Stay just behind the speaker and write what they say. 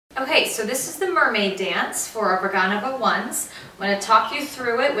Okay, so this is the mermaid dance for our VG1 Mermaids. I'm going to talk you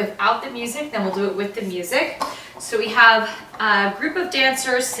through it without the music, then we'll do it with the music. So we have a group of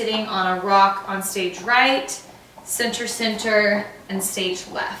dancers sitting on a rock on stage right, center, and stage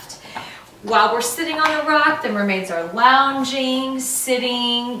left. While we're sitting on the rock, the mermaids are lounging,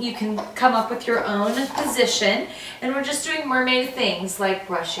 sitting. You can come up with your own position. And we're just doing mermaid things like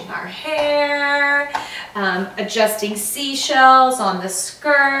brushing our hair, adjusting seashells on the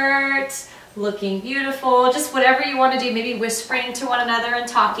skirt, looking beautiful, just whatever you want to do, maybe whispering to one another and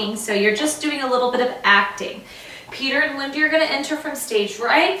talking. So you're just doing a little bit of acting. Peter and Wendy are going to enter from stage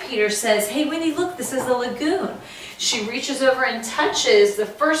right. Peter says, "Hey Wendy, look, this is the lagoon." She reaches over and touches the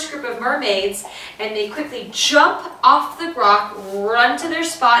first group of mermaids, and they quickly jump off the rock, run to their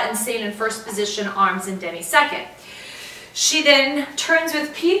spot, and stand in first position, arms in demi-second. She then turns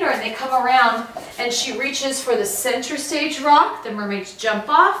with Peter, and they come around, and she reaches for the center stage rock. The mermaids jump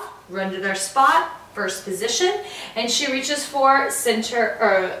off, run to their spot, first position, and she reaches for stage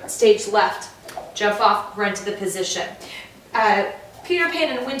left. Jump off, run to the position. Peter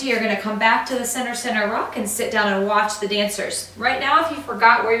Pan and Wendy are going to come back to the center rock and sit down and watch the dancers. Right now, if you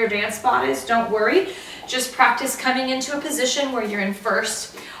forgot where your dance spot is, don't worry. Just practice coming into a position where you're in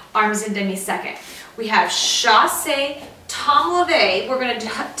first, arms in demi-second. We have chasse, tom leve. We're going to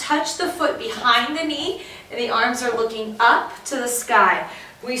touch the foot behind the knee, and the arms are looking up to the sky.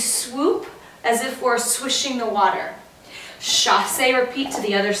 We swoop as if we're swishing the water. Chasse, repeat to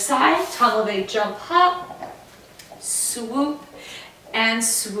the other side. Tom leve, jump up, swoop, and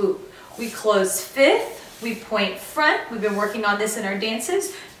swoop. We close fifth, we point front. We've been working on this in our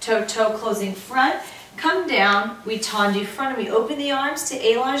dances. Toe, closing front. Come down, we tendu front, and we open the arms to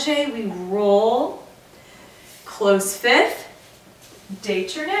élargé. We roll, close fifth,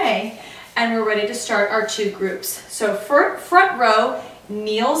 détourné, and we're ready to start our two groups. So front row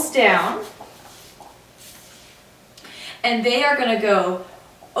kneels down, and they are going to go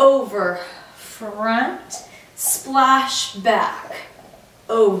over, front, splash back,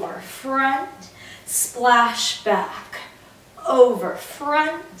 over, front, splash back, over,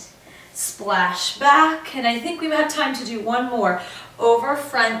 front, splash back, and I think we have time to do one more. Over,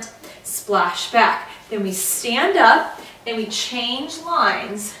 front, splash back. Then we stand up and we change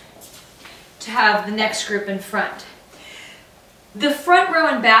lines to have the next group in front. The front row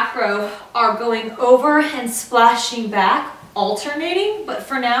and back row are going over and splashing back, alternating, but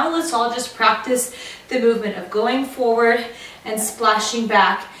for now, let's all just practice the movement of going forward and splashing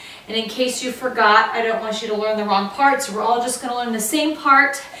back. And in case you forgot, I don't want you to learn the wrong part, so we're all just going to learn the same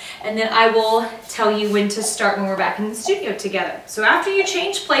part, and then I will tell you when to start when we're back in the studio together. So after you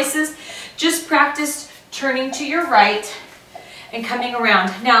change places, just practice turning to your right and coming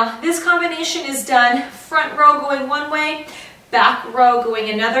around. Now, this combination is done front row going one way, back row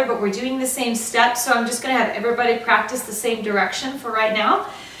going another, but we're doing the same steps, so I'm just going to have everybody practice the same direction for right now,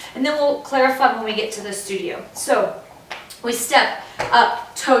 and then we'll clarify when we get to the studio. So we step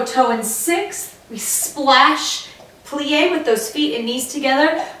up, toe in sixth, we splash, plie with those feet and knees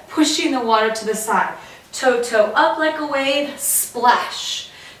together, pushing the water to the side. Toe up like a wave, splash.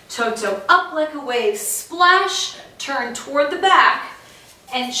 Toe up like a wave, splash, turn toward the back,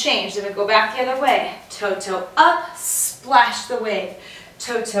 and change. Then we go back the other way. Toe up, splash the wave.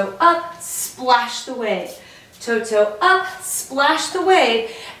 Toe up, splash the wave. Toe up, splash the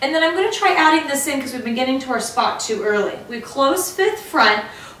wave. And then I'm going to try adding this in because we've been getting to our spot too early. We close fifth front.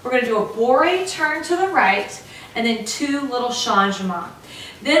 We're going to do a bourrée turn to the right and then two little changements.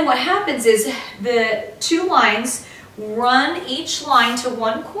 Then what happens is the two lines run each line to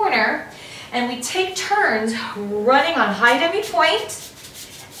one corner, and we take turns running on high demi-point,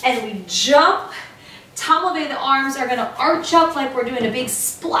 and we jump. Tom leve, the arms are going to arch up like we're doing a big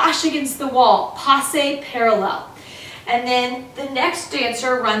splash against the wall. Passe parallel. And then the next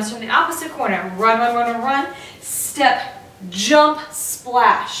dancer runs from the opposite corner. Run. Step, jump,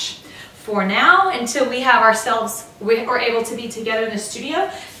 splash. For now, until we have ourselves, we're able to be together in the studio,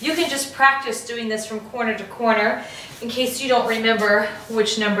 you can just practice doing this from corner to corner in case you don't remember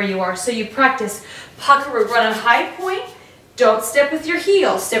which number you are. So you practice puckaroo, run on high point. Don't step with your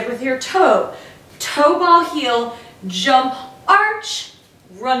heel, step with your toe. Toe ball heel, jump, arch,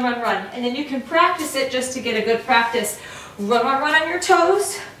 run. And then you can practice it just to get a good practice. Run on your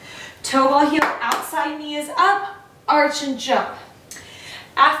toes. Toe ball heel, outside knee is up, arch and jump.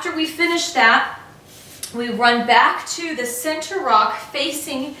 After we finish that, we run back to the center rock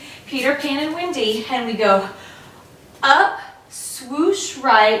facing Peter Pan and Wendy, and we go up, swoosh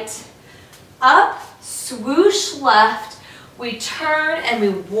right, up, swoosh left. We turn and we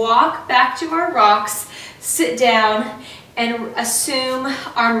walk back to our rocks, sit down, and assume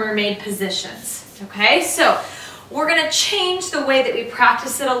our mermaid positions. Okay, so we're gonna change the way that we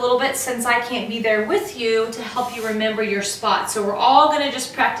practice it a little bit since I can't be there with you to help you remember your spot. So we're all gonna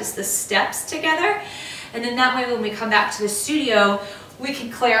just practice the steps together, and then that way when we come back to the studio, we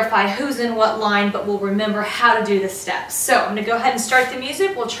can clarify who's in what line, but we'll remember how to do the steps. So I'm gonna go ahead and start the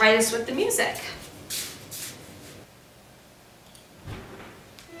music. We'll try this with the music.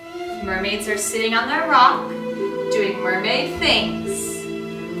 Mermaids are sitting on their rock, doing mermaid things.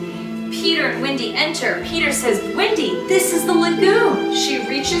 Peter and Wendy enter. Peter says, Wendy, this is the lagoon. She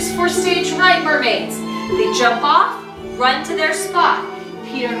reaches for stage right, mermaids. They jump off, run to their spot.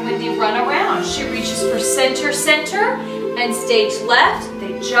 Peter and Wendy run around. She reaches for center, center, and stage left.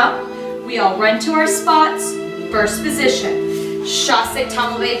 They jump. We all run to our spots. First position. Chassé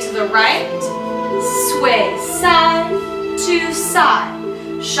tombe to the right. Sway side to side.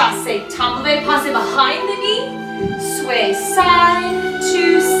 Chassé tombe, passe behind the knee. Sway side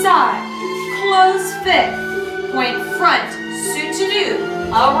to side. Close fifth. Point front. Soutenu.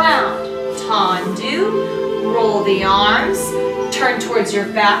 Around. Tendu. Roll the arms. Turn towards your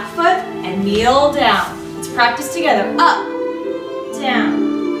back foot and kneel down. Let's practice together. Up,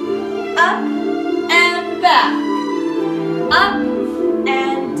 down, up and back. Up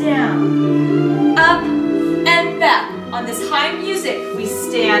and down. Up and back. On this high music, we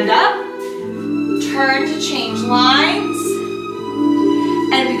stand up, turn to change lines,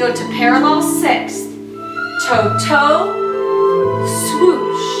 and we go to parallel sixth. Toe, toe,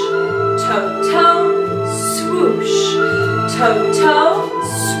 swoosh. Toe, toe, swoosh. Toe, toe,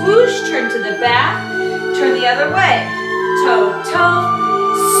 swoosh. Turn to the back, turn the other way. Toe, toe,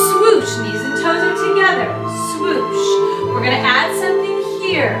 swoosh. Knees and toes are together. Swoosh. We're going to add something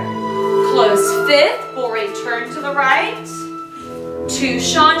here. Close fifth, bourrée turn to the right. Two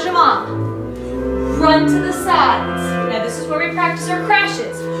changements. Run to the sides. Now this is where we practice our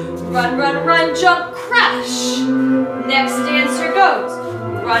crashes. Run, run, run, jump, crash. Next dancer goes.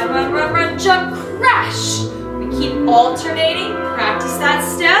 Run, run, run, run, jump, crash. We keep alternating. Practice that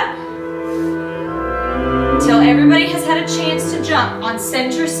step until everybody has had a chance to jump on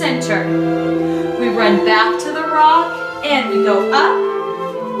center, center. We run back to the rock and we go up.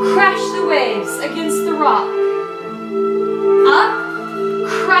 Crash the waves against the rock. Up,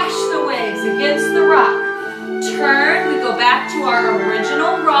 crash the waves against the rock. Turn, we go back to our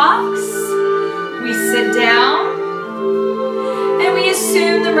original rocks. We sit down, and we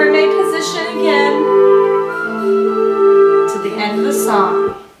assume the mermaid position again to the end of the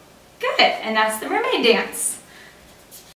song. Good, and that's the mermaid dance.